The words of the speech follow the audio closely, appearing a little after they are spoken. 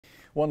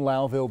One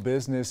Lowville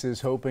business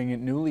is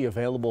hoping newly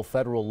available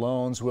federal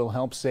loans will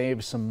help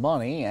save some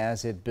money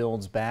as it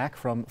builds back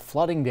from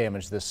flooding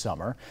damage this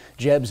summer.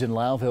 Jeb's in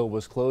Lowville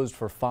was closed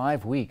for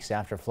 5 weeks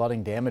after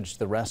flooding damaged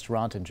the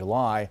restaurant in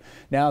July.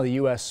 Now the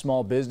U.S.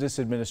 Small Business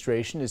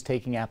Administration is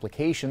taking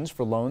applications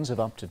for loans of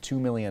up to $2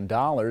 million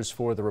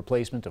for the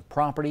replacement of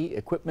property,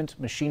 equipment,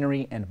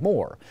 machinery, and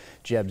more.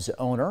 Jeb's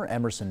owner,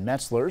 Emerson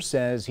Metzler,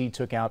 says he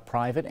took out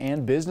private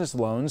and business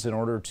loans in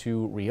order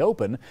to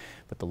reopen,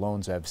 but the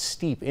loans have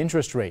steep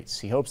interest rates.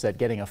 He hopes that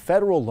getting a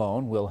federal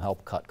loan will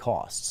help cut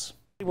costs.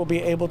 We'll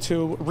be able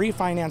to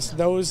refinance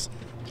those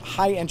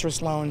high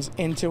interest loans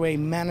into a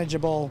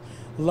manageable,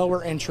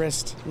 lower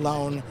interest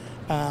loan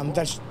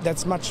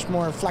that's much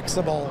more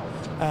flexible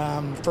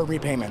for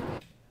repayment.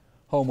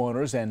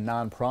 Homeowners and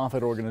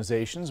nonprofit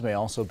organizations may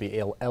also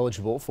be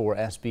eligible for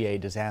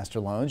SBA disaster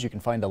loans. You can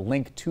find a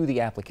link to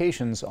the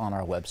applications on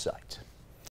our website.